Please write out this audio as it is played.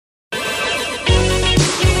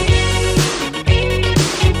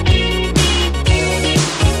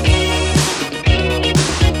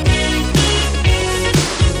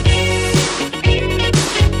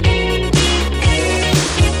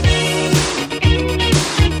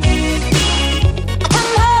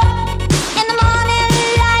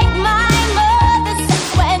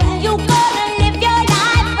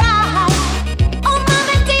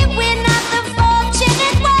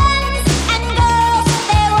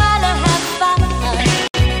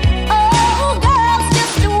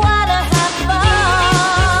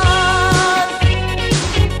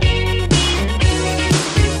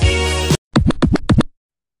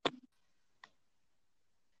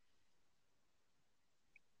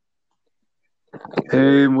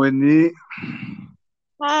Hey, Mweni.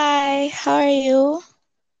 Hi, how are you?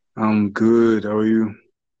 I'm good. How are you?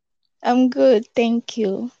 I'm good, thank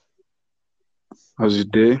you. How's your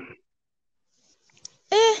day?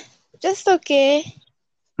 Eh, just okay.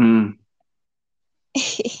 Hmm.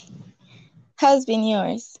 How's been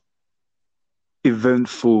yours?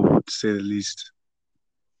 Eventful, to say the least.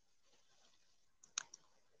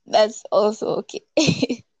 That's also okay.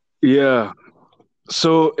 Yeah.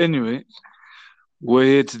 So, anyway, we're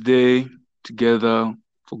here today together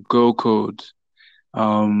for Go Code.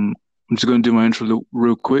 I'm just going to do my intro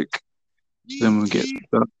real quick, then we'll get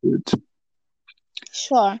started.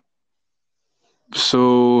 Sure.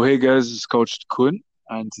 So, hey guys, it's Coach Kun,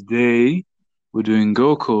 and today we're doing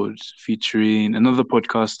Go Code featuring another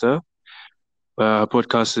podcaster.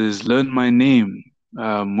 Podcast is Learn My Name,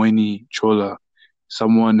 Mweni Chola,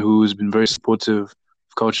 someone who's been very supportive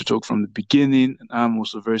of Culture Talk from the beginning, and I'm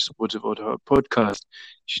also very supportive of her podcast.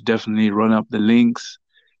 You should definitely run up the links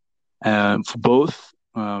for both.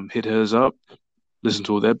 Hit hers up, listen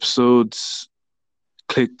to all the episodes,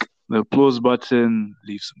 click the applause button,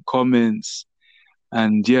 leave some comments,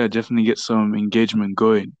 and yeah, definitely get some engagement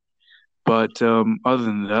going. But other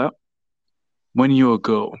than that, when you're a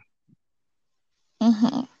girl,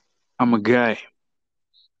 Mm-hmm. I'm a guy,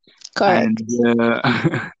 and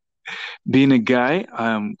Correct. being a guy,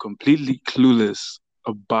 I am completely clueless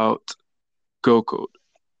about Go Code.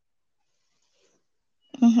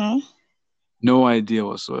 Mm-hmm. No idea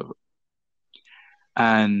whatsoever.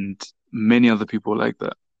 And many other people like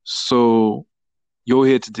that. So you're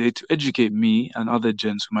here today to educate me and other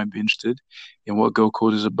gents who might be interested in what Go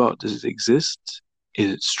Code is about. Does it exist?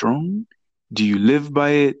 Is it strong? Do you live by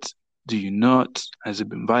it? Do you not? Has it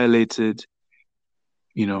been violated?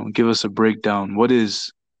 Give us a breakdown. What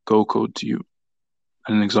is Go Code to you?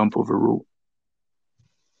 And an example of a rule.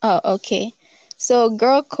 Oh, okay. So,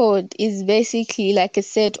 girl code is basically like a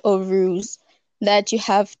set of rules that you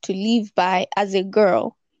have to live by as a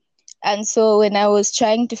girl. And so, when I was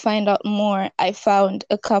trying to find out more, I found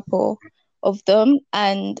a couple of them.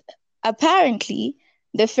 And apparently,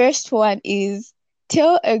 the first one is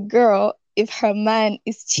tell a girl if her man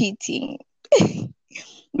is cheating.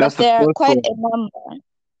 That's But the there are first quite one. a number.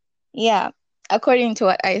 Yeah, according to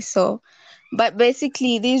what I saw. But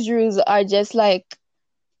basically, these rules are just like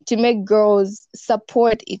to make girls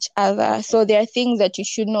support each other. So there are things that you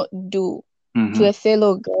should not do to Hmm. a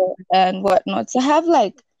fellow girl and whatnot. So I have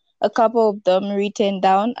like a couple of them written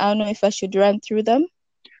down. I don't know if I should run through them.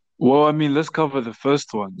 Well, I mean, let's cover the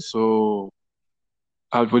first one. So,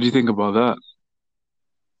 what do you think about that?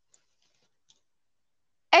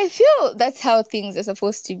 I feel that's how things are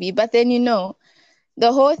supposed to be. But then,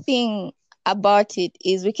 the whole thing about it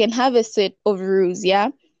is we can have a set of rules, yeah?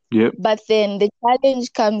 Yep, But then the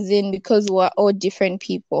challenge comes in because we're all different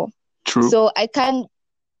people. true. So I can't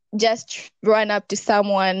just run up to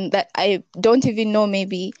someone that I don't even know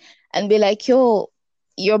maybe and be like, yo,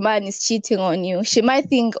 your man is cheating on you. She might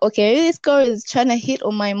think, okay, maybe this girl is trying to hit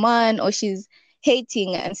on my man or she's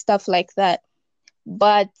hating and stuff like that.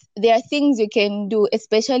 But there are things you can do,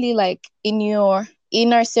 especially like in your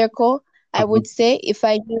inner circle. I Uh-huh. would say if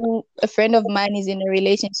I knew a friend of mine is in a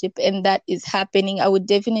relationship and that is happening, I would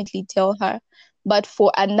definitely tell her. But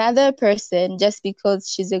for another person, just because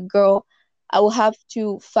she's a girl, I will have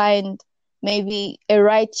to find maybe a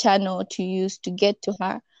right channel to use to get to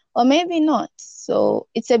her, or maybe not. So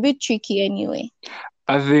it's a bit tricky anyway.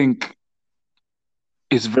 I think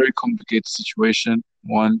it's a very complicated situation,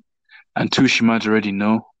 one, and two, she might already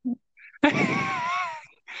know.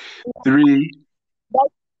 Three,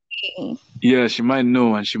 That's yeah, she might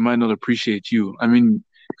know and she might not appreciate you. I mean,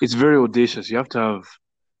 it's very audacious. You have to have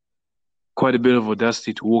quite a bit of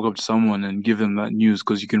audacity to walk up to someone and give them that news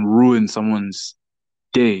because you can ruin someone's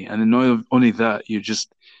day. And then not only that, you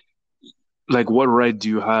just like, what right do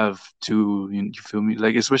you have to, you feel me?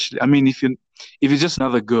 Like, especially, I mean, if it's just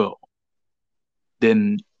another girl,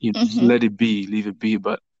 then just mm-hmm. let it be, leave it be.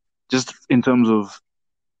 But just in terms of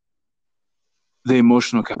the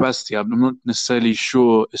emotional capacity, I'm not necessarily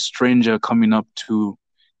sure a stranger coming up to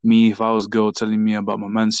me if I was a girl telling me about my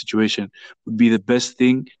man's situation would be the best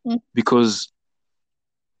thing because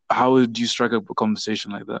how would you strike up a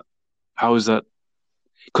conversation like that? How is that?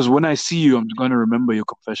 Because when I see you, I'm going to remember your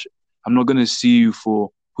confession. I'm not going to see you for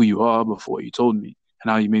who you are, but for what you told me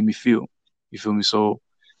and how you made me feel. You feel me? So,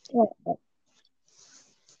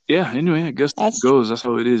 yeah, anyway, I guess it That's goes. That's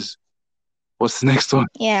how it is. What's the next one?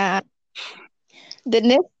 yeah. The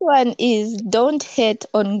next one is don't hate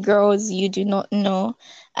on girls you do not know.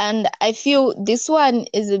 And I feel this one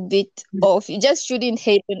is a bit off. You just shouldn't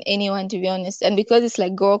hate on anyone, to be honest. And because it's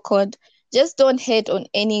like girl code, Just don't hate on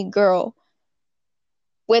any girl,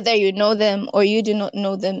 whether you know them or you do not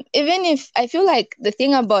know them. Even if I feel like the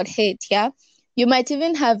thing about hate, yeah, you might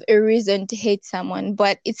even have a reason to hate someone,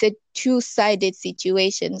 but it's a two-sided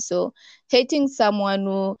situation. So hating someone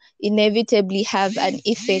will inevitably have an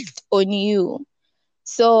effect on you.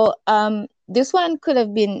 So this one could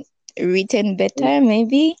have been written better,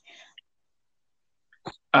 maybe.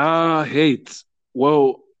 Hate.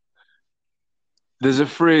 Well, there's a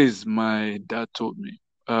phrase my dad taught me.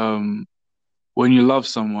 Um, when you love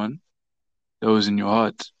someone, that was in your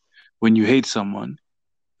heart. When you hate someone,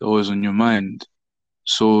 that was on your mind.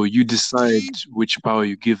 So you decide which power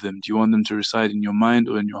you give them. Do you want them to reside in your mind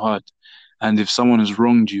or in your heart? And if someone has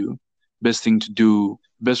wronged you, best thing to do,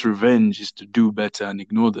 best revenge is to do better and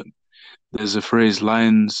ignore them. There's a phrase,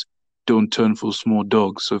 lions don't turn for small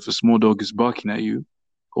dogs. So if a small dog is barking at you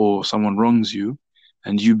or someone wrongs you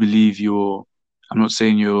and you believe I'm not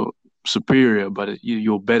saying you're superior, but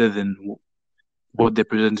you're better than what they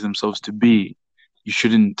present themselves to be, you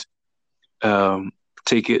shouldn't um,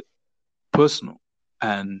 take it personal,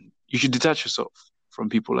 and you should detach yourself from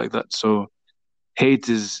people like that. So hate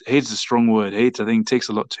is a strong word. Hate, I think, takes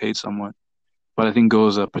a lot to hate someone, but I think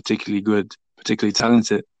girls are particularly good, particularly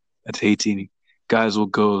talented at hating guys or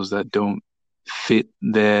girls that don't fit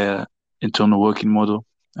their internal working model.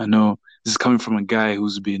 I know this is coming from a guy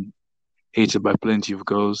who's been hated by plenty of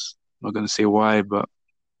girls. I'm not gonna say why, but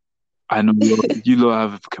I know you lot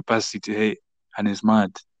have a capacity to hate, and it's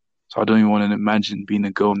mad. So I don't even want to imagine being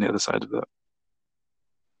a girl on the other side of that.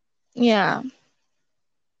 Yeah.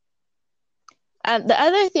 And the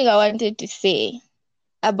other thing I wanted to say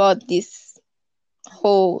about this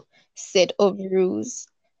whole set of rules,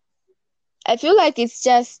 I feel like it's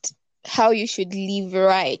just how you should live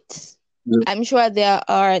right. Yeah. I'm sure there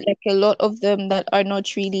are like a lot of them that are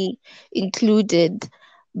not really included,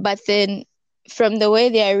 but then from the way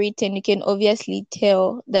they are written, you can obviously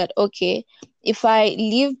tell that, okay, if I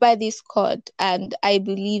live by this code and I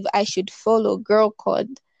believe I should follow girl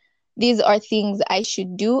code, these are things I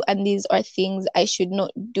should do and these are things I should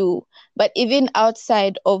not do. But even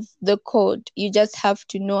outside of the code, you just have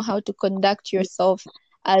to know how to conduct yourself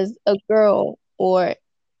as a girl or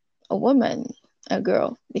a woman, a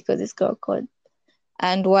girl, because it's girl code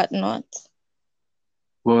and whatnot.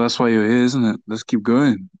 Well, that's why you're here, isn't it? Let's keep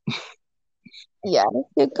going. Yeah, let's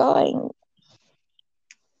keep going.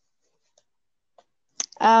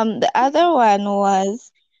 The other one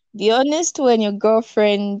was be honest when your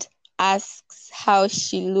girlfriend asks how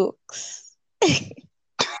she looks.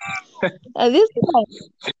 Now, this one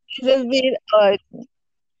is a bit odd,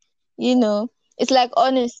 you know. It's like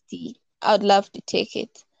honesty. I would love to take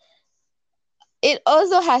it. It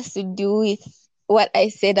also has to do with what I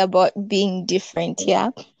said about being different, yeah.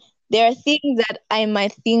 There are things that I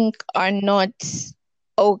might think are not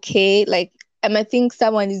okay. Like I might think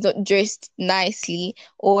someone is not dressed nicely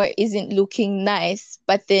or isn't looking nice,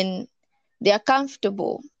 but then they are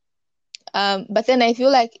comfortable. But then I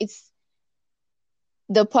feel like it's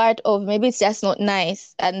the part of maybe it's just not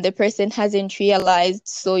nice and the person hasn't realized,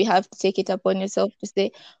 so you have to take it upon yourself to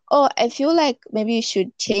say, oh, I feel like maybe you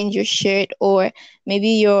should change your shirt, or maybe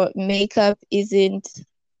your makeup isn't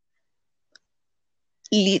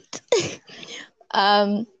lit.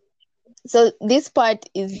 um so this part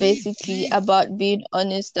is basically about being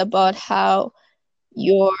honest about how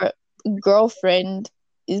your girlfriend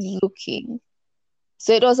is looking.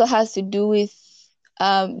 So it also has to do with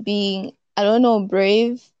being, I don't know,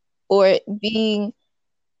 brave, or being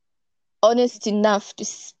honest enough to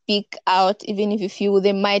speak out, even if you feel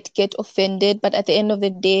they might get offended. But at the end of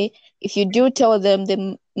the day, if you do tell them,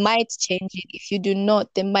 they might change it. If you do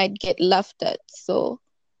not, they might get laughed at. So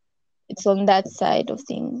it's on that side of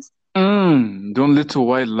things. Don't little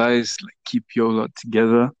white lies like keep your lot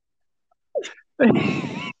together.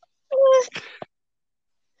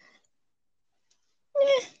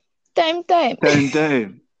 Time. Time,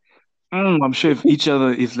 time. I'm sure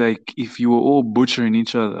if you were all butchering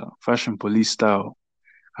each other, fashion police style,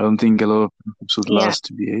 I don't think a lot of friendships would Yeah. last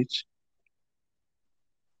to BH.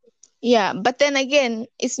 Yeah. But then again,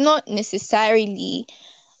 it's not necessarily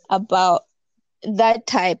about that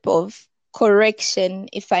type of correction,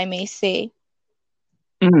 if I may say.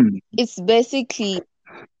 Mm, It's basically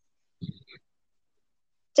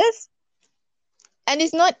just, and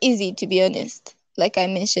it's not easy to be honest, like I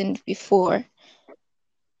mentioned before.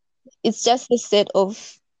 It's just a set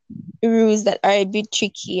of rules that are a bit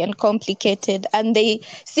tricky and complicated, and they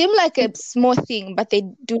seem like a small thing, but they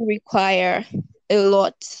do require a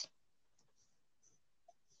lot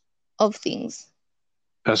of things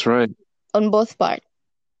that's right. on both parts.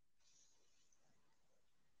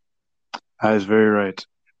 That is very right.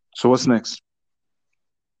 So what's next?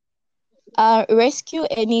 Rescue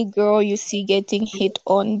any girl you see getting hit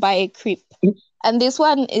on by a creep. And this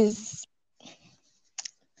one is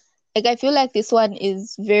like, I feel like this one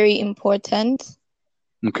is very important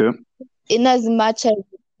Okay. in as much as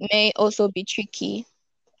it may also be tricky.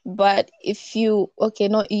 But if you, okay,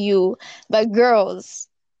 not you, but girls,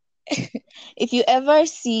 if you ever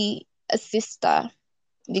see a sister,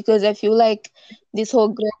 because I feel like this whole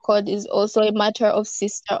girl code is also a matter of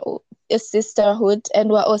a sisterhood, and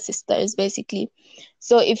we're all sisters basically.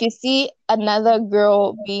 So if you see another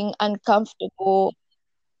girl being uncomfortable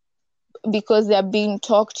because they're being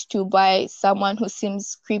talked to by someone who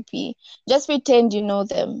seems creepy, just pretend you know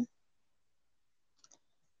them.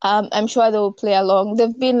 I'm sure they will play along.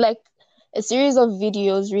 There've been like a series of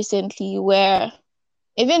videos recently where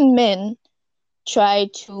even men try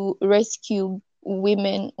to rescue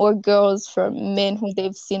women or girls from men who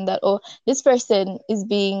they've seen that, oh, this person is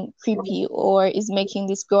being creepy or is making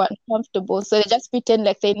this girl uncomfortable. So they just pretend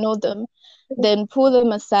like they know them, then pull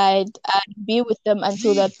them aside and be with them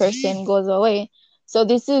until that person goes away. So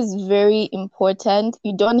this is very important.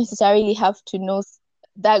 You don't necessarily have to know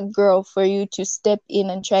that girl for you to step in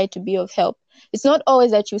and try to be of help. It's not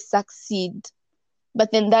always that you succeed,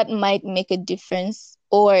 but then that might make a difference.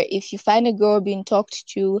 Or if you find a girl being talked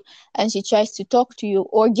to and she tries to talk to you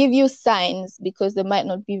or give you signs because they might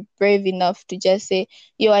not be brave enough to just say,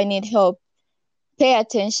 yo, I need help. Pay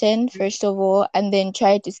attention, first of all, and then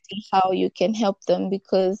try to see how you can help them,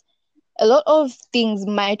 because a lot of things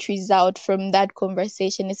might result from that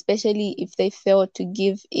conversation, especially if they fail to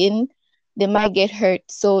give in. They might get hurt.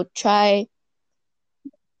 So try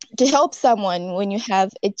to help someone when you have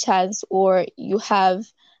a chance or you have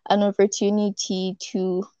an opportunity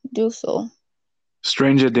to do so.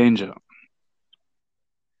 Stranger danger.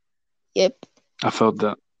 Yep. I felt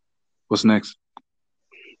that. What's next?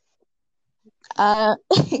 Uh,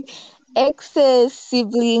 exes,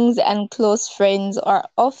 siblings, and close friends are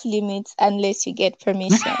off limits unless you get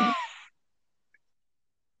permission.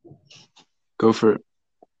 Go for it.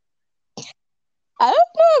 I don't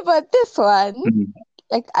know about this one. Mhm.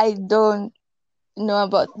 Like, I don't know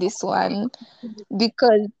about this one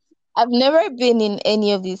because I've never been in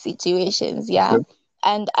any of these situations, yeah. Okay.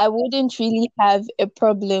 And I wouldn't really have a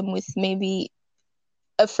problem with maybe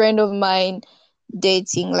a friend of mine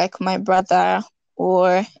dating like my brother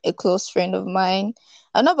or a close friend of mine.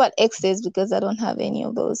 I don't know about exes because I don't have any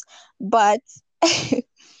of those. But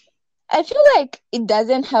I feel like it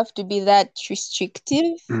doesn't have to be that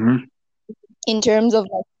restrictive Hmm. in terms of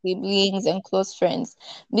like siblings and close friends,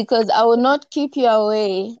 because I will not keep you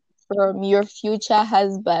away from your future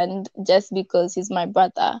husband just because he's my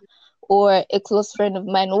brother or a close friend of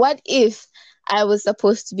mine. What if I was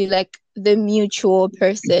supposed to be like the mutual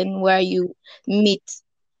person where you meet?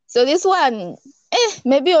 So this one,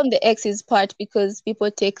 maybe on the ex's part, because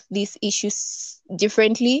people take these issues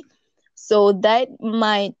differently. So that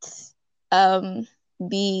might um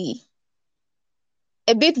be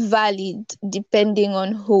a bit valid depending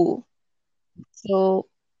on who. So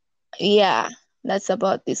yeah, that's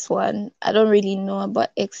about this one. I don't really know about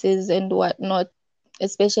exes and whatnot,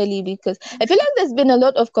 especially because I feel like there's been a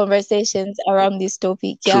lot of conversations around this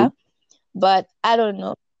topic, yeah. True. But I don't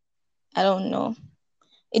know. I don't know.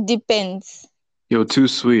 It depends. You're too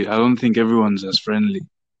sweet. I don't think everyone's as friendly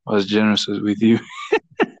or as generous as with you,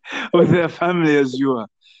 with their family as you are.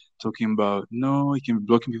 Talking about, no, you can be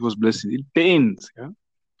blocking people's blessings. It pains. Yeah?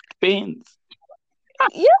 Pains.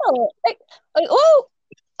 Yeah, well,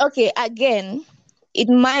 okay, again, it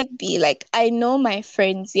might be like I know my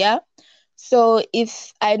friends, yeah. So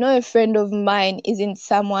if I know a friend of mine isn't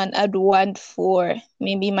someone I'd want for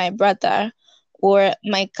maybe my brother or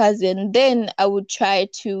my cousin, then I would try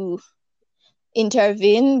to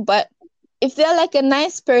intervene. But if they're like a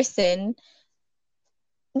nice person,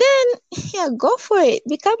 then yeah, go for it.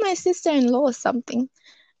 Become my sister-in-law or something,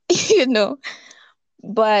 you know.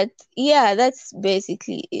 But yeah, that's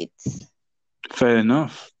basically it. Fair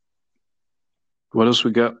enough. What else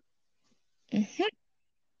we got? Mhm.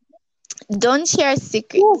 Don't share Woo.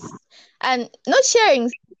 secrets. And not sharing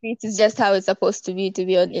secrets is just how it's supposed to be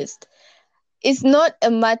honest. It's not a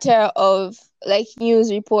matter of like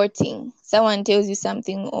news reporting. Someone tells you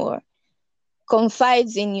something or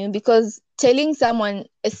confides in you, because telling someone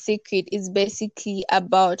a secret is basically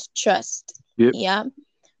about trust. Yep. Yeah.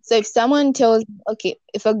 So if someone tells, okay,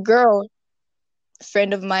 if a girl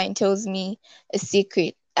friend of mine tells me a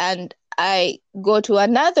secret and I go to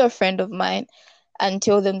another friend of mine and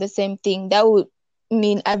tell them the same thing, that would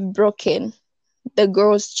mean I've broken the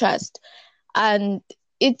girl's trust. And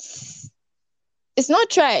it's It's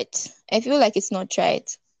not right. I feel like it's not right.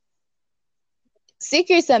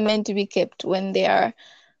 Secrets are meant to be kept when they are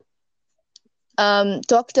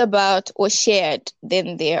talked about or shared,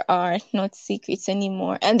 then there are not secrets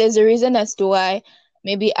anymore. And there's a reason as to why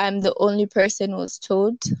maybe I'm the only person who's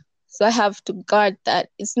told. So I have to guard that.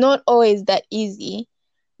 It's not always that easy,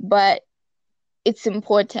 but it's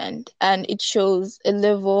important and it shows a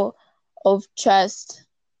level of trust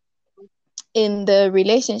in the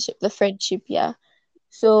relationship, the friendship, yeah.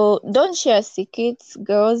 So don't share secrets,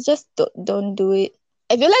 girls. Just don't do it.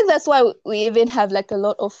 I feel like that's why we even have like a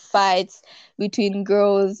lot of fights between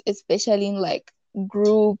girls, especially in like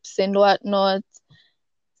groups and whatnot.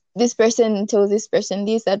 This person tells this person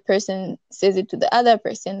this, that person says it to the other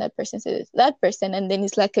person, that person says it to that person, and then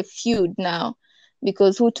it's like a feud now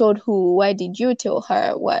because who told who? Why did you tell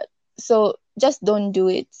her what? So just don't do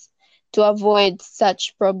it to avoid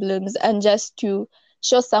such problems and just to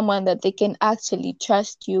show someone that they can actually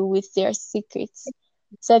trust you with their secrets.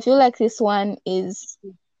 So I feel like this one is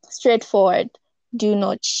straightforward. Do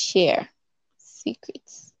not share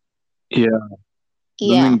secrets. Yeah, I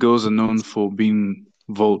don't Yeah. think girls are known for being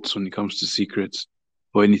vaults when it comes to secrets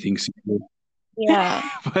or anything secret. Yeah.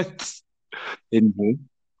 But anyway,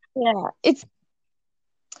 Yeah.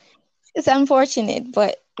 It's unfortunate,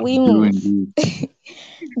 but we do move. indeed.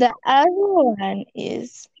 The other one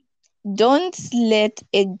is don't let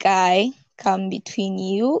a guy come between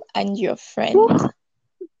you and your friend. I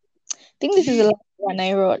think this is the last one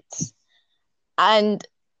I wrote. And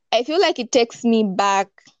I feel like it takes me back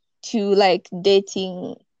to like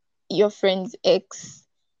dating your friend's ex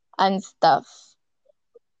and stuff,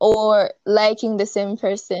 or liking the same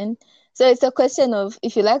person. So it's a question of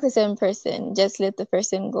if you like the same person, just let the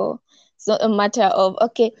person go. It's not a matter of,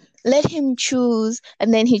 okay, let him choose,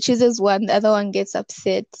 and then he chooses one, the other one gets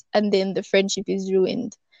upset, and then the friendship is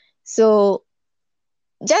ruined. So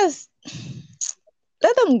just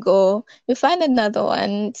let them go. You find another one.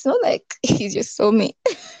 It's not like he's your soulmate.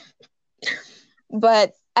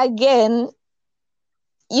 But again,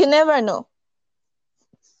 you never know.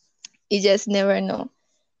 You just never know.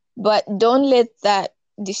 But don't let that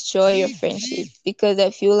destroy your friendship because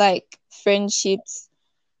I feel like friendships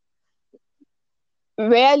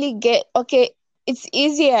rarely get okay. It's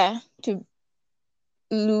easier to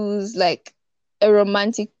lose like a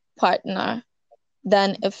romantic partner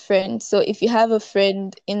than a friend. So if you have a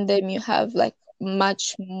friend in them, you have like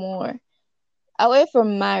much more away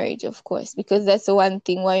from marriage, of course, because that's the one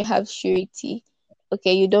thing where you have surety.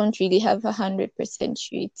 Okay, you don't really have 100%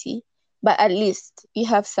 surety, but at least you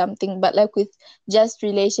have something. But like with just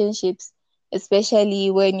relationships, especially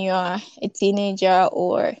when you're a teenager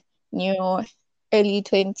or in your early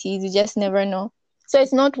 20s, you just never know. So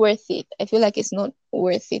it's not worth it. I feel like it's not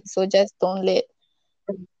worth it. So just don't let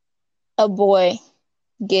a boy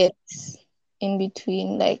get in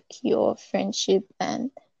between like your friendship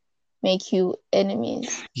and make you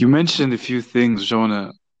enemies. You mentioned a few things which I want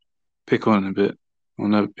to pick on a bit. I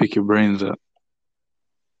want to pick your brains up.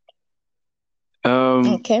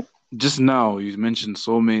 Um, Okay. just now you mentioned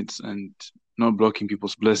soulmates and not blocking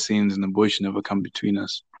people's blessings and the boy should never come between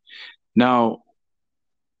us. Now,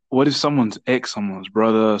 what if someone's ex, someone's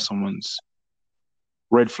brother, someone's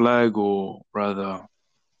red flag, or rather,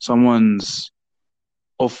 someone's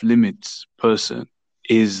off limits person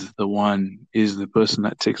is the person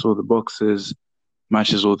that ticks all the boxes,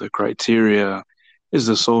 matches all the criteria, is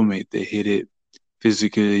the soulmate. They hit it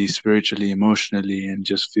physically, spiritually, emotionally, and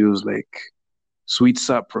just feels like sweet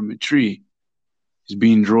sap from a tree is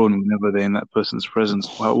being drawn whenever they're in that person's presence.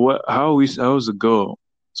 How is a girl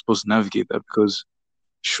supposed to navigate that? Because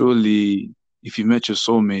surely, if you met your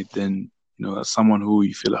soulmate, then that's someone who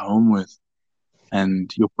you feel at home with,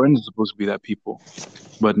 and your friends are supposed to be that people.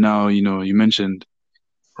 But now, you mentioned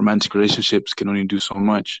romantic relationships can only do so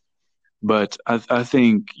much. But I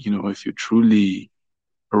think, if you're truly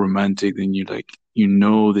a romantic, then you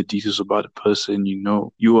know the details about a person,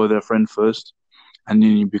 you are their friend first, and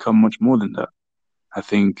then you become much more than that. I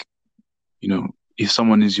think, if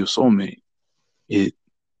someone is your soulmate, it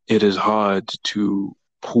it is hard to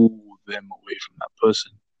pull them away from that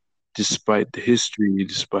person, despite the history,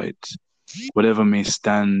 despite whatever may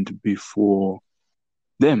stand before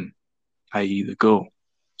them, i.e. the girl.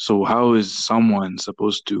 So how is someone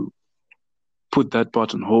supposed to put that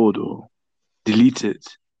part on hold or delete it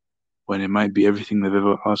when it might be everything they've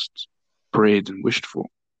ever asked, prayed, and wished for?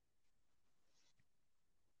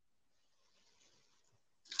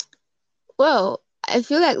 Well, I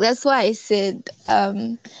feel like that's why I said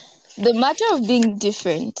the matter of being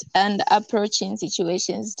different and approaching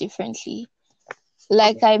situations differently.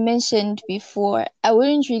 Like I mentioned before, I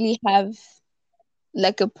wouldn't really have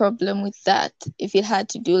like a problem with that if it had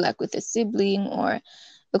to do like with a sibling or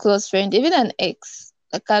a close friend, even an ex.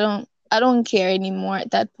 Like I don't care anymore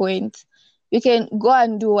at that point. You can go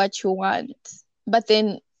and do what you want. But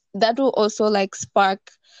then that will also like spark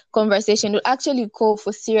conversation. Will actually call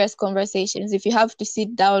for serious conversations if you have to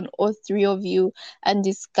sit down, all three of you, and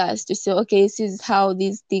discuss to say, okay, this is how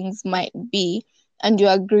these things might be, and you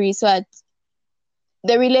agree. So that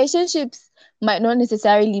the relationships might not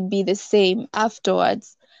necessarily be the same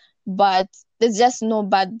afterwards, but there's just no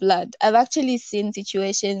bad blood. I've actually seen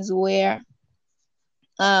situations where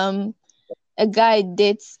um a guy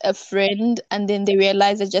dates a friend and then they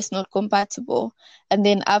realize they're just not compatible. And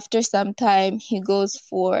then after some time he goes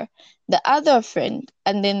for the other friend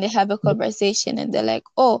and then they have a conversation and they're like,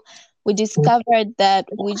 oh, we discovered that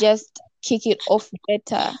we just kick it off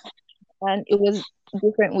better and it was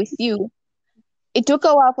different with you. It took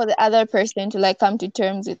a while for the other person to like come to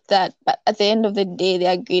terms with that, but at the end of the day they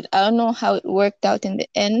agreed. I don't know how it worked out in the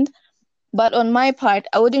end, but on my part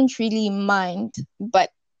I wouldn't really mind.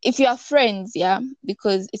 But if you are friends, yeah,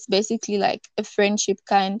 because it's basically like a friendship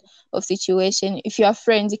kind of situation. If you are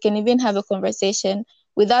friends, you can even have a conversation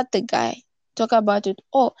without the guy, talk about it.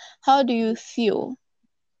 Oh, how do you feel?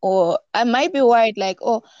 Or I might be worried like,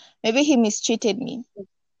 oh, maybe he mistreated me,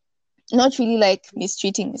 not really like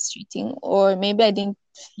mistreating, or maybe I didn't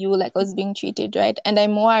feel like I was being treated right, and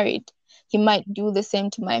I'm worried he might do the same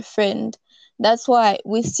to my friend. That's why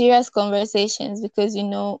with serious conversations, because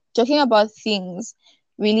talking about things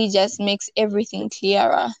really just makes everything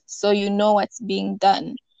clearer, so you know what's being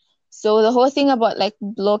done. So the whole thing about like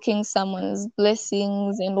blocking someone's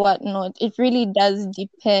blessings and whatnot, it really does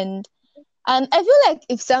depend. And I feel like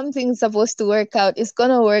if something's supposed to work out, it's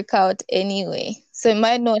gonna work out anyway. So it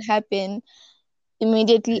might not happen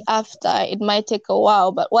immediately after. It might take a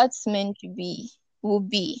while, but what's meant to be will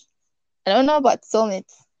be. I don't know about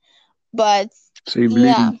soulmates, but So you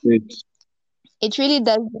believe yeah, in fate. it really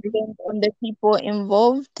does depend on the people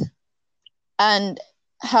involved and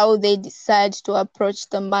how they decide to approach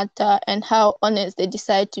the matter and how honest they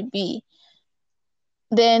decide to be.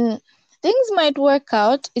 Then things might work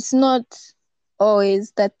out. It's not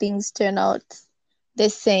always that things turn out the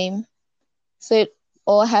same. So it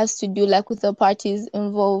all has to do like with the parties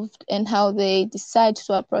involved and how they decide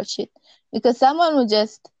to approach it. Because someone will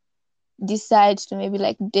just decide to maybe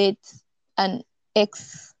like date an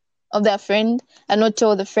ex of their friend and not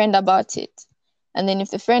tell the friend about it. And then if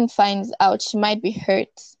the friend finds out, she might be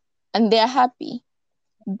hurt and they're happy.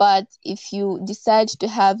 But if you decide to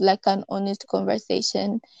have like an honest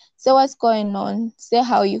conversation, say what's going on, say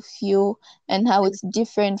how you feel and how it's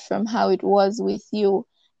different from how it was with you,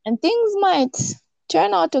 and things might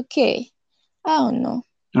turn out okay. I don't know.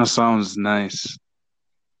 That sounds nice.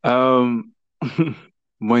 Um,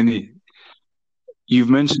 Mweni, you've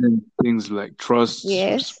mentioned things like trust,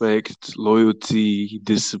 Yes. respect, loyalty,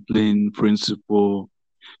 discipline, principle,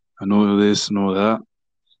 and all of this and all that.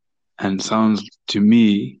 And sounds to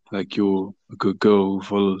me like you're a good girl who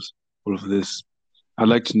follows all of this. I'd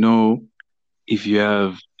like to know if you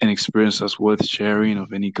have an experience that's worth sharing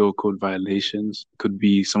of any Go Code violations. Could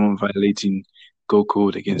be someone violating Go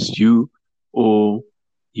Code against you or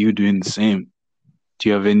you doing the same. Do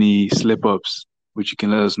you have any slip ups which you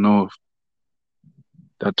can let us know of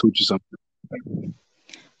that taught you something?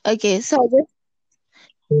 Okay, so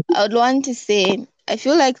I would want to say I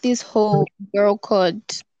feel like this whole girl code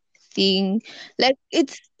thing, like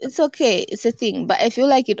it's okay, it's a thing, but I feel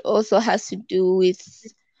like it also has to do with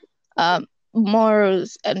um,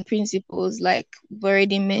 morals and principles, like we've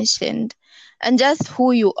already mentioned, and just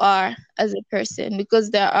who you are as a person.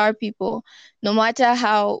 Because there are people, no matter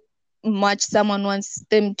how much someone wants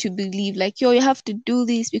them to believe, like, yo, you have to do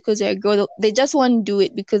this because you're a girl, they just won't do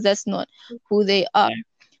it because that's not who they are.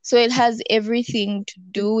 So it has everything to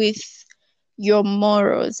do with your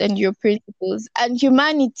morals and your principles and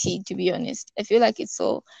humanity, to be honest. I feel like it's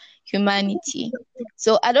all humanity.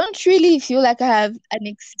 So I don't really feel like I have an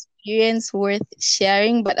experience worth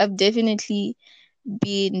sharing, but I've definitely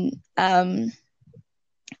been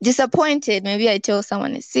disappointed. Maybe I tell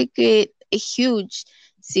someone a secret, a huge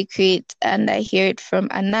secret, and I hear it from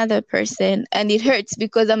another person and it hurts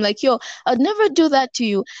because I'm like, yo, I'd never do that to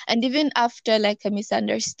you. And even after like a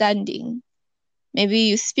misunderstanding, maybe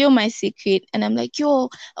you spill my secret and I'm like, yo,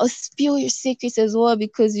 I'll spill your secrets as well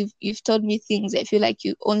because you've told me things I feel like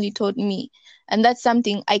you only told me. And that's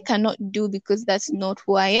something I cannot do because that's not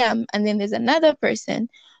who I am. And then there's another person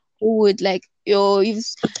who would like, yo, you've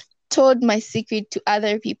told my secret to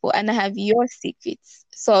other people and I have your secrets.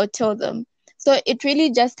 So I'll tell them. So it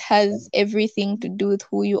really just has everything to do with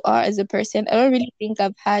who you are as a person. I don't really think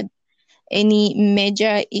I've had any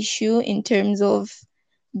major issue in terms of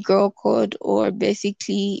girl code or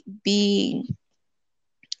basically being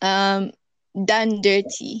um done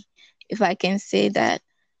dirty, if I can say that.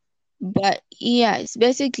 But yeah, it's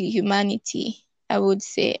basically humanity, I would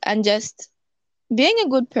say, and just being a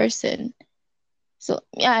good person. So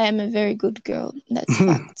yeah, I am a very good girl. That's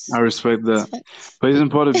I facts. respect That's that. facts. But isn't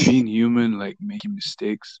part of being human like making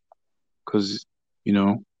mistakes? Because, you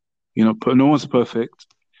know, no one's perfect.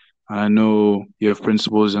 And I know you have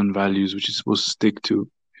principles and values which you're supposed to stick to.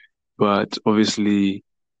 But obviously,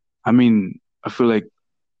 I mean, I feel like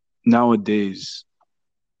nowadays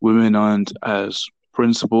women aren't as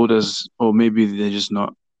principled as, or maybe they're just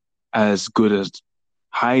not as good as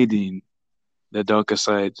hiding the darker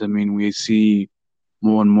sides. I mean, we see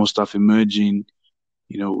more and more stuff emerging,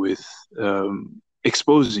 with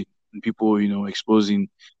exposing and people, exposing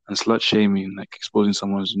and slut shaming, like exposing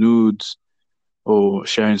someone's nudes or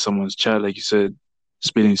sharing someone's chat, like you said,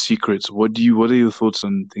 spilling secrets. What are your thoughts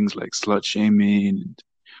on things like slut shaming and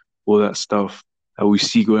all that stuff that we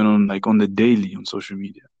see going on like on the daily on social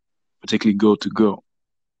media, particularly girl to girl?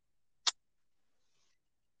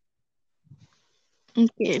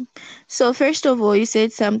 Okay. So first of all, you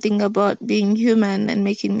said something about being human and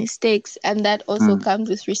making mistakes, and that also Mm, comes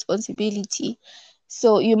with responsibility.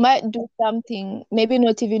 So you might do something, maybe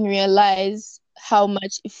not even realize how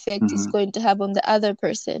much effect it's mm-hmm, going to have on the other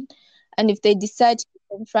person. And if they decide to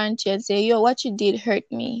confront you and say, yo, what you did hurt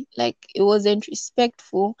me, like it wasn't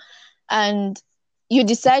respectful, and you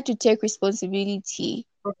decide to take responsibility,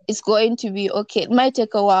 it's going to be okay. It might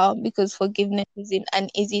take a while because forgiveness isn't an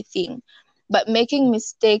easy thing, but making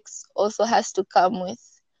mistakes also has to come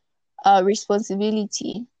with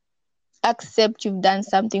responsibility. Accept you've done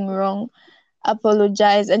something wrong,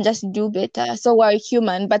 apologize, and just do better. So we're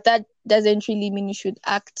human, but that doesn't really mean you should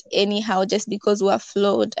act anyhow just because we're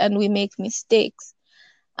flawed and we make mistakes.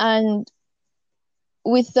 And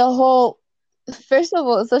with the whole, first of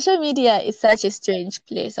all, social media is such a strange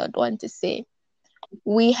place, I'd want to say.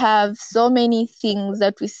 We have so many things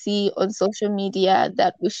that we see on social media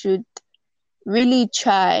that we should really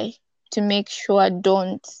try to make sure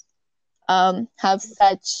don't have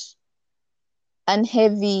such an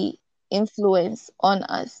heavy influence on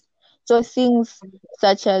us. So things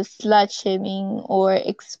such as slut shaming or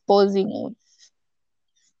exposing of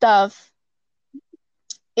stuff,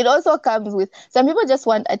 it also comes with some people just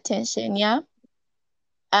want attention, yeah?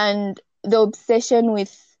 And the obsession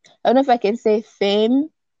with, I don't know if I can say fame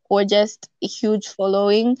or just a huge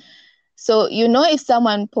following. So, if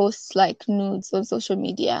someone posts like nudes on social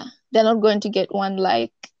media, they're not going to get one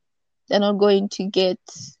like, they're not going to get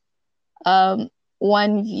um,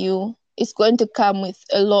 one view. It's going to come with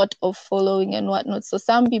a lot of following and whatnot. So,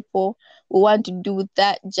 some people will want to do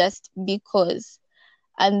that just because.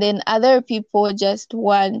 And then other people just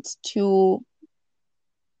want to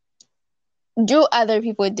do other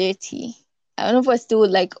people dirty. I don't know if we're still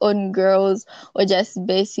like on girls or just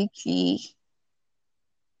basically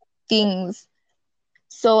things.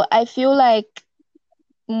 So I feel like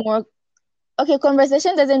more okay,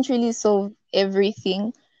 conversation doesn't really solve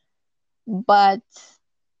everything, but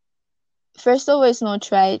first of all, it's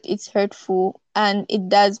not right, it's hurtful, and it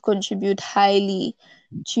does contribute highly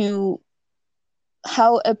to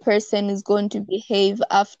how a person is going to behave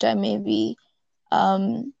after maybe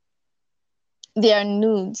um their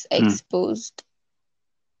nudes are mm. exposed.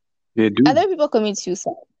 They do. Other people commit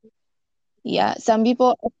suicide. Yeah, some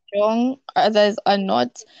people are strong, others are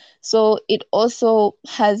not. So it also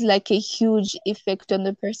has like a huge effect on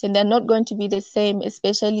the person. They're not going to be the same,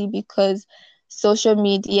 especially because social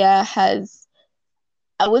media has,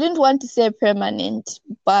 I wouldn't want to say permanent,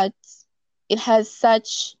 but it has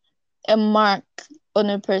such a mark on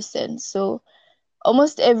a person. So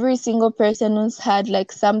almost every single person who's had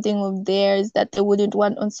like something of theirs that they wouldn't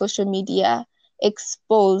want on social media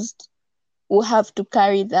exposed will have to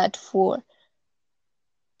carry that for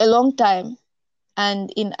a long time,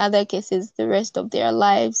 and in other cases the rest of their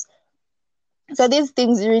lives. So these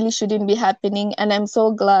things really shouldn't be happening, and I'm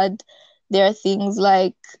so glad there are things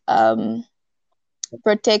like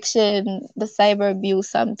protection, the cyber abuse,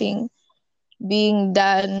 something being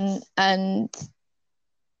done. And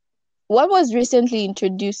what was recently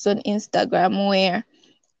introduced on Instagram where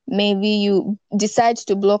maybe you decide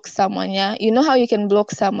to block someone, yeah, you know how you can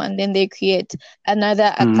block someone, then they create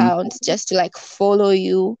another Mm-hmm. account just to like follow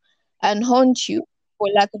you and haunt you, for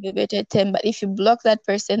lack of a better term. But if you block that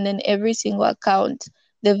person, then every single account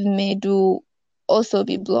they've made will also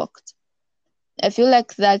be blocked. I feel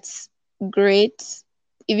like that's great,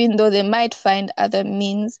 even though they might find other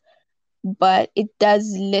means. but it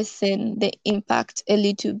does lessen the impact a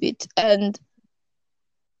little bit. And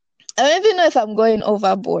I don't even know if I'm going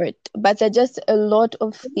overboard, but there are just a lot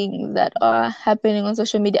of things that are happening on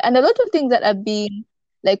social media and a lot of things that are being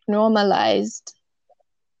like normalized.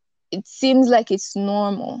 It seems like it's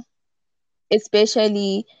normal,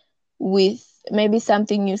 especially with maybe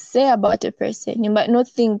something you say about a person. You might not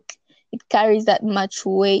think it carries that much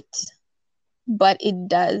weight, but it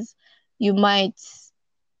does. You might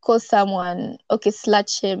call someone, okay, slut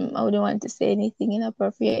shame. I wouldn't want to say anything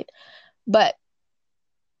inappropriate, but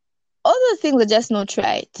all those things are just not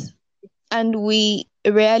right. And we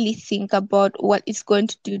rarely think about what it's going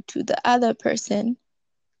to do to the other person.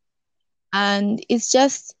 And it's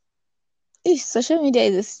just, social media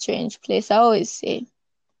is a strange place. I always say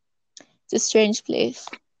it's a strange place.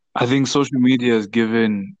 I think social media has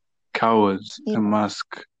given cowards Yeah. a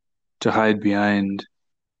mask to hide behind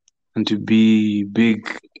and to be big,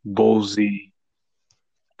 ballsy,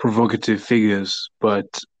 provocative figures. But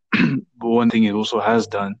one thing it also has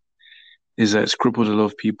done is that it's crippled a lot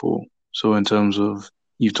of people. So in terms of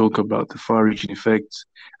you talk about the far-reaching effects,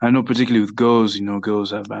 I know particularly with girls,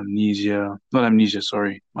 girls have amnesia, not amnesia,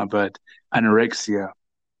 sorry, my bad, anorexia,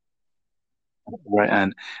 right?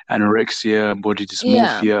 And anorexia, body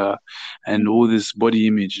Yeah. dysmorphia, and all this body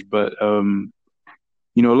image. But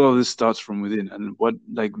a lot of this starts from within, and what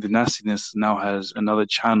like the nastiness now has another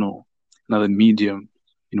channel, another medium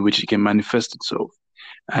in which it can manifest itself.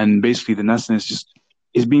 And basically, the nastiness just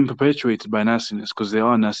is being perpetuated by nastiness because there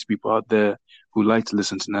are nasty people out there who like to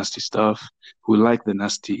listen to nasty stuff, who like the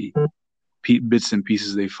nasty bits and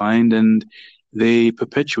pieces they find, and they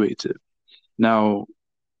perpetuate it. Now,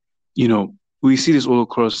 you know, we see this all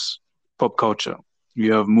across pop culture.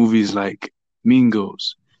 You have movies like Mean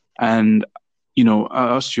Girls, and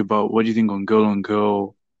I asked you about what do you think on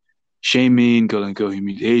girl shaming, girl on girl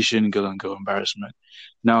humiliation, girl on girl embarrassment.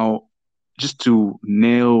 Now, just to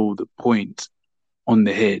nail the point on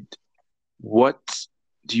the head, what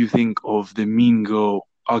do you think of the mean girl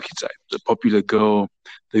archetype, the popular girl,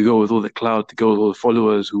 the girl with all the clout, the girl with all the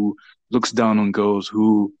followers who looks down on girls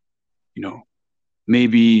who, you know,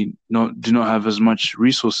 maybe not do not have as much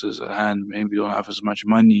resources at hand, maybe don't have as much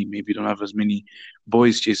money, maybe don't have as many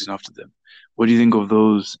boys chasing after them. What do you think of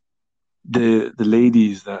those the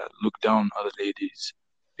ladies that look down on other ladies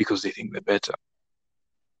because they think they're better?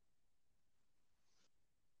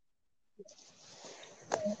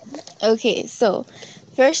 Okay, so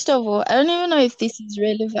first of all, I don't even know if this is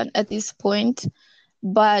relevant at this point,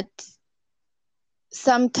 but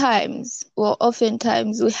sometimes, or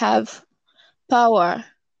oftentimes, we have power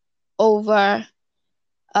over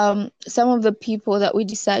some of the people that we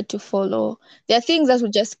decide to follow. There are things that will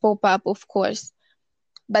just pop up, of course,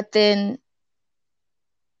 but then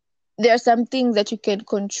there are some things that you can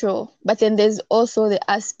control. But then there's also the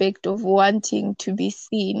aspect of wanting to be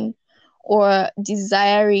seen or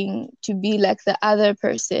desiring to be like the other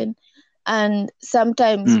person. And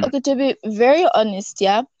sometimes, Mm, okay, to be very honest,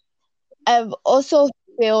 yeah, I've also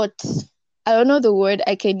felt, I don't know the word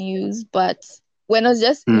I can use, but when I was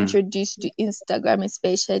just mm, introduced to Instagram,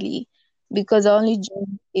 especially because I only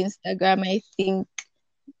joined Instagram, I think,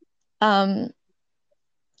 um,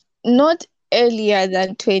 not earlier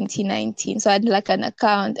than 2019. So I had like an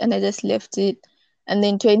account and I just left it. And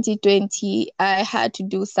then 2020, I had to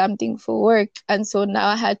do something for work. And so now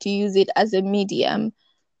I had to use it as a medium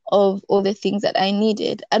of all the things that I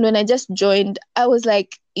needed. And when I just joined, I was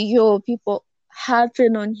like, yo, people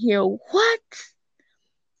happen on here. What?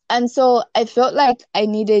 And so I felt like I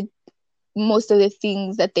needed most of the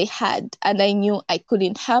things that they had, and I knew I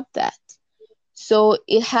couldn't have that. So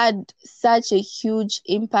it had such a huge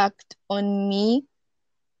impact on me,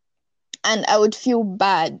 and I would feel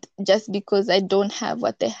bad just because I don't have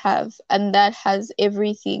what they have. And that has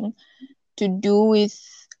everything to do with,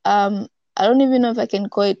 I don't even know if I can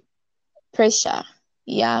call it pressure.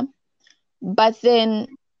 Yeah. But then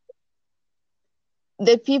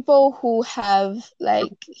the people who have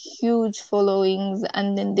like huge followings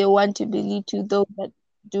and then they want to belittle to those that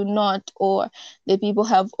do not, or the people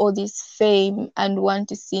have all this fame and want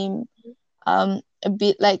to seem a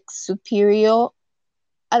bit like superior.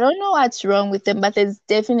 I don't know what's wrong with them, but there's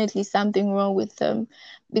definitely something wrong with them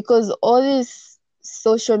because all this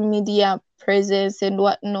social media presence and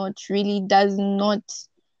whatnot really does not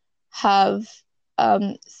have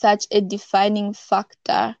such a defining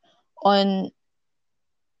factor on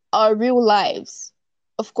our real lives.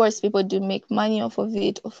 Of course, people do make money off of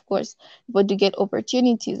it. Of course, people do get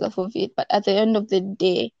opportunities off of it. But at the end of the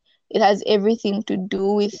day, it has everything to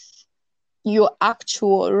do with your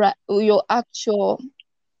actual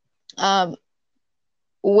um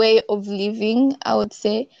way of living, I would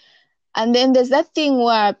say. And then there's that thing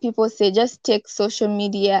where people say just take social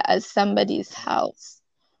media as somebody's house,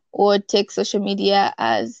 or take social media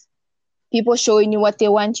as people showing you what they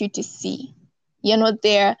want you to see. You're not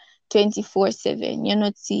there 24/7. You're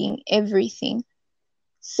not seeing everything.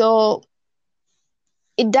 So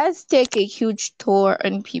it does take a huge toll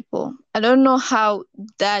on people. I don't know how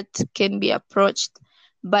that can be approached,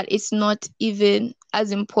 but it's not even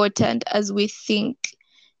as important as we think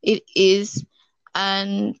it is.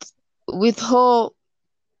 And with all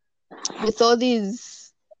with all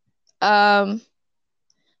these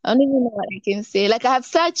I don't even know what I can say. Like I have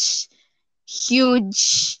such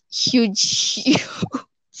huge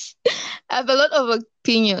I have a lot of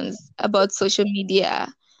opinions about social media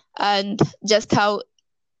and just how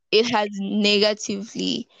it has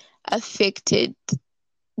negatively affected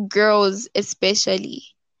girls, especially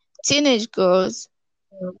teenage girls,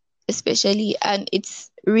 especially, and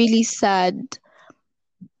it's really sad.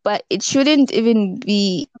 But it shouldn't even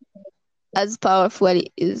be as powerful as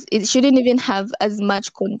it is. It shouldn't even have as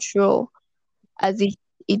much control as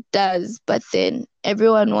it does. But then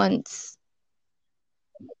everyone wants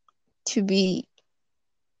to be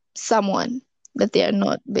someone that they are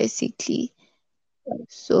not, basically.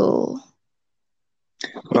 So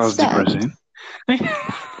That it's was sad. depressing.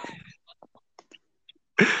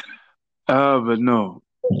 But no,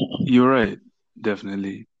 you're right,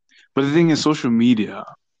 definitely. But the thing is, social media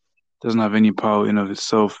doesn't have any power in of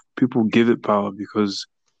itself. People give it power because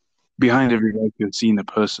behind every like you're seeing a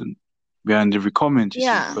person, behind every comment you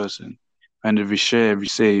see a Yeah. person, behind every share, every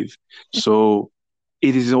save. So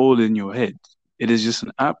it is all in your head. It is just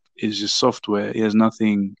an app. It's just software. It has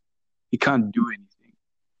nothing. It can't do anything.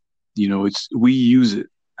 It's we use it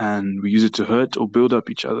and we use it to hurt or build up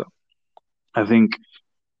each other. I think,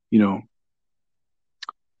 you know,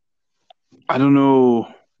 I don't know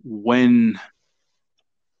when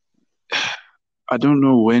I don't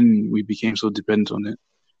know when we became so dependent on it,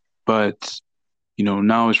 but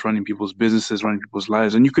now it's running people's businesses, running people's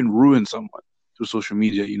lives, and you can ruin someone through social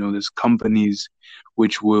media. There's companies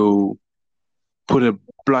which will put a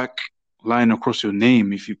black line across your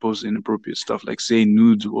name if you post inappropriate stuff, like say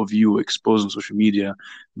nudes of you exposed on social media.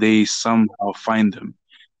 They somehow find them.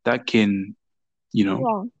 That can, you know,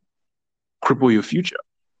 Yeah. cripple your future.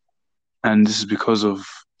 And this is because of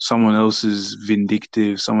someone else's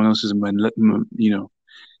vindictive, someone else's,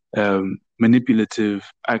 manipulative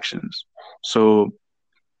actions. So,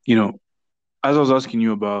 you know, as I was asking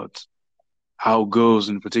you about how girls,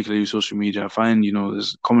 in particular, use social media, I find,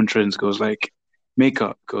 there's common trends. Girls like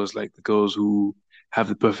makeup, girls like the girls who have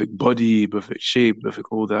the perfect body, perfect shape, perfect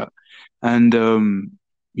all that. And,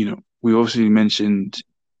 we obviously mentioned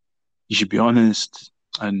you should be honest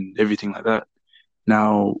and everything like that.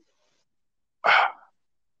 Now,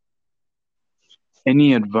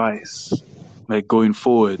 any advice, like going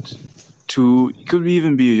forward, to it could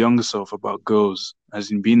even be your younger self about girls,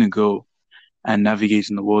 as in being a girl and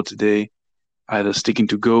navigating the world today, either sticking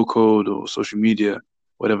to girl code or social media,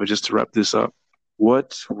 whatever, just to wrap this up.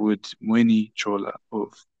 What would Mweni Chola of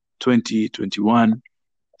 2021,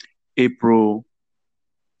 April,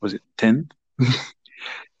 was it 10th,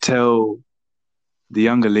 tell the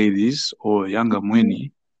younger ladies or younger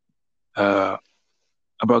Mweni uh,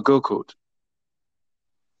 about girl code?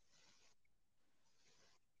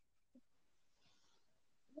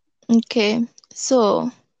 Okay.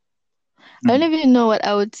 So I Mm. don't even know what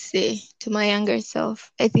I would say to my younger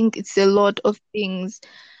self. I think it's a lot of things,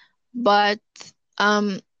 but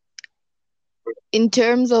um, in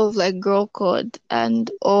terms of like girl code and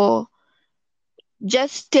or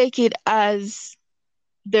just take it as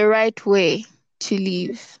the right way to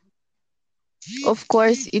live. Of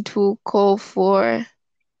course, it will call for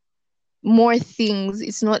more things.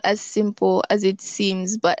 It's not as simple as it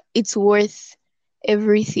seems, but it's worth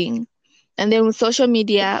everything. And then with social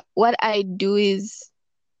media, what I do is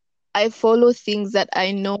I follow things that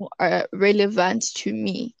I know are relevant to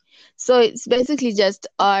me. So it's basically just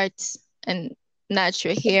art and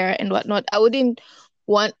natural hair and whatnot. I wouldn't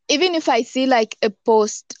want, even if I see like a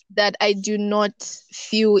post that I do not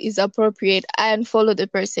feel is appropriate, I unfollow the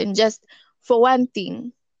person just for one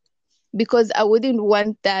thing, because I wouldn't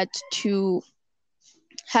want that to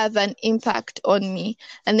have an impact on me.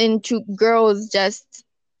 And then to girls, just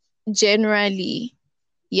generally,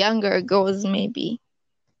 younger girls maybe,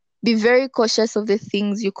 be very cautious of the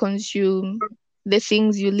things you consume, the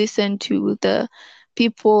things you listen to, the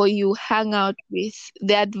people you hang out with,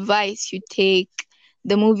 the advice you take,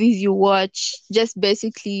 the movies you watch, just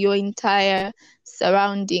basically your entire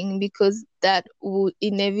surrounding, because that will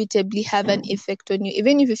inevitably have an effect on you,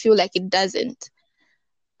 even if you feel like it doesn't.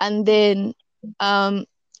 And then um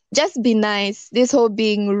just be nice. This whole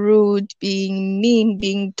being rude, being mean,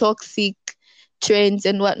 being toxic trends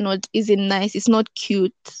and whatnot isn't nice. It's not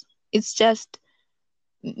cute. It's just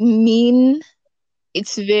mean.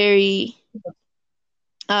 It's very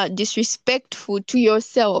disrespectful to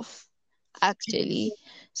yourself, actually.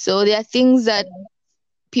 So there are things that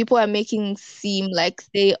people are making seem like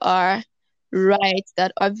they are right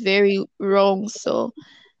that are very wrong. So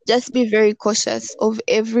just be very cautious of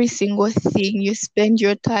every single thing you spend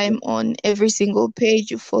your time on, every single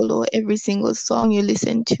page you follow, every single song you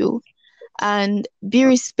listen to. And be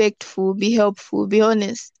respectful, be helpful, be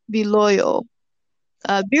honest, be loyal,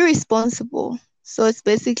 be responsible. So it's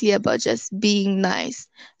basically about just being nice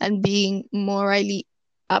and being morally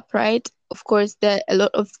upright. Of course, there are a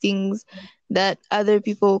lot of things that other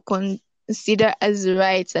people consider as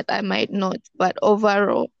rights that I might not, but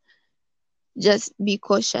overall, just be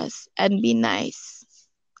cautious and be nice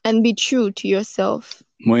and be true to yourself.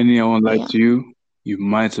 Mweni, I won't lie Yeah, to you. You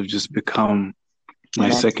might have just become yeah, my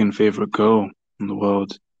that's second favorite girl in the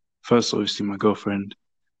world. First, obviously, my girlfriend.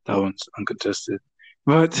 That one's uncontested.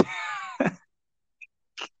 But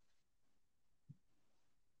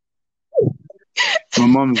my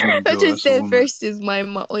mom's not a I girl. just That's a said woman. first is my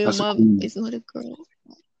mom, or your That's a mom queen. is not a girl.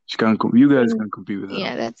 She can't. You guys And can't compete with her.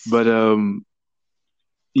 yeah, that's But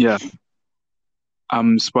yeah,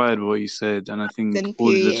 I'm inspired by what you said, and I think then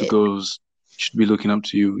all the little period. girls should be looking up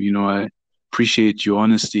to you. You know, I appreciate your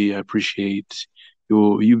honesty. I appreciate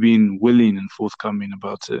you being willing and forthcoming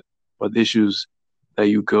about it, about the issues that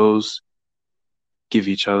you girls give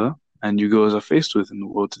each other and you girls are faced with in the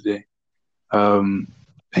world today. Um,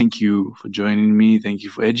 Thank you for joining me. Thank you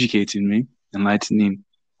for educating me, enlightening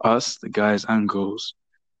us, the guys and girls,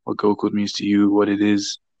 what girl code means to you, what it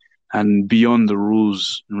is, and beyond the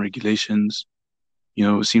rules and regulations. You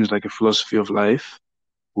know, it seems like a philosophy of life,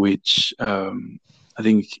 which I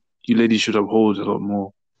think you ladies should uphold a lot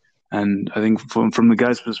more. And I think from the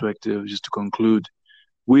guy's perspective, just to conclude,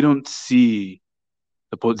 we don't see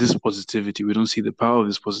this positivity. We don't see the power of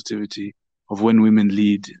this positivity of when women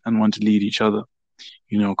lead and want to lead each other.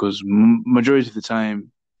 You know, because majority of the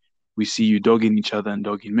time we see you dogging each other and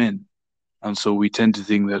dogging men, and so we tend to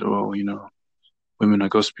think that, oh, you know, women are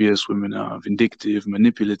gospious, women are vindictive,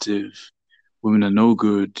 manipulative, women are no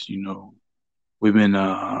good. You know, women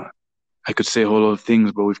are. I could say a whole lot of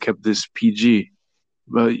things, but we've kept this PG.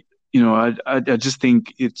 But you know, I just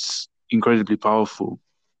think it's incredibly powerful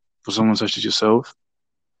for someone such as yourself,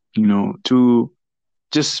 you know, to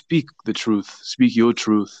just speak the truth, speak your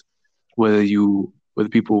truth, whether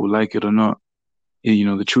people like it or not. You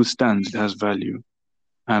know, the truth stands, it has value.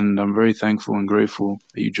 And I'm very thankful and grateful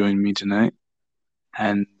that you joined me tonight.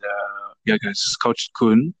 And yeah, guys, this is Coach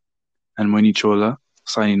Kun and Mweni Chola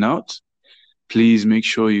signing out. Please make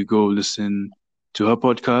sure you go listen to her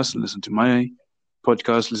podcast, listen to my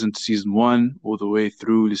podcast, listen to season one all the way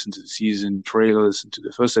through, listen to the season trailer, listen to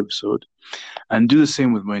the first episode, and do the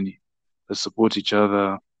same with Mweni. Let's support each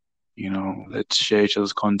other. You know, let's share each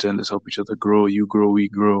other's content. Let's help each other grow. You grow, we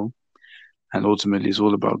grow. And ultimately, it's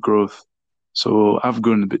all about growth. So I've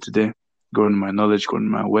grown a bit today, grown in my knowledge, grown in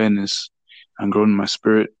my awareness, and grown in my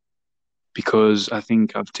spirit because I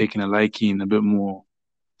think I've taken a liking a bit more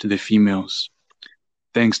to the females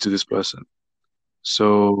thanks to this person.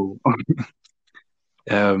 So,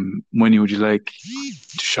 Moni, would you like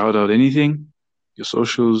to shout out anything? Your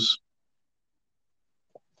socials?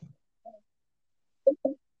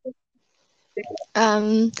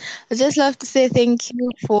 Um, I just love to say thank you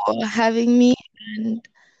for having me, and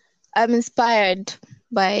I'm inspired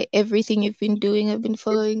by everything you've been doing. I've been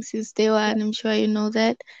following since day one. I'm sure you know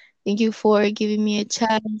that. Thank you for giving me a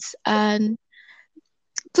chance, and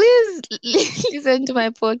please listen to my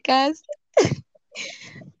podcast.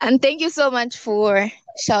 And thank you so much for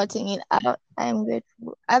shouting it out. I'm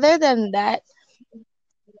grateful. Other than that,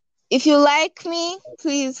 if you like me,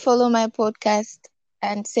 please follow my podcast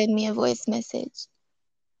and send me a voice message.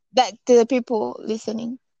 Back to the people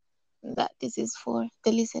listening, that this is for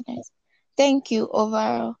the listeners. Thank you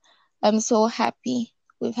overall. I'm so happy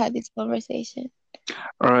we've had this conversation.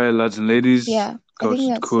 All right, lads and ladies, Yeah, I Coach think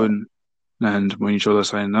that's all. Kun and Moni Chola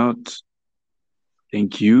signing out.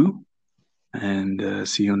 Thank you, and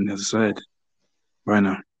see you on the other side. Bye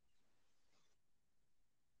now.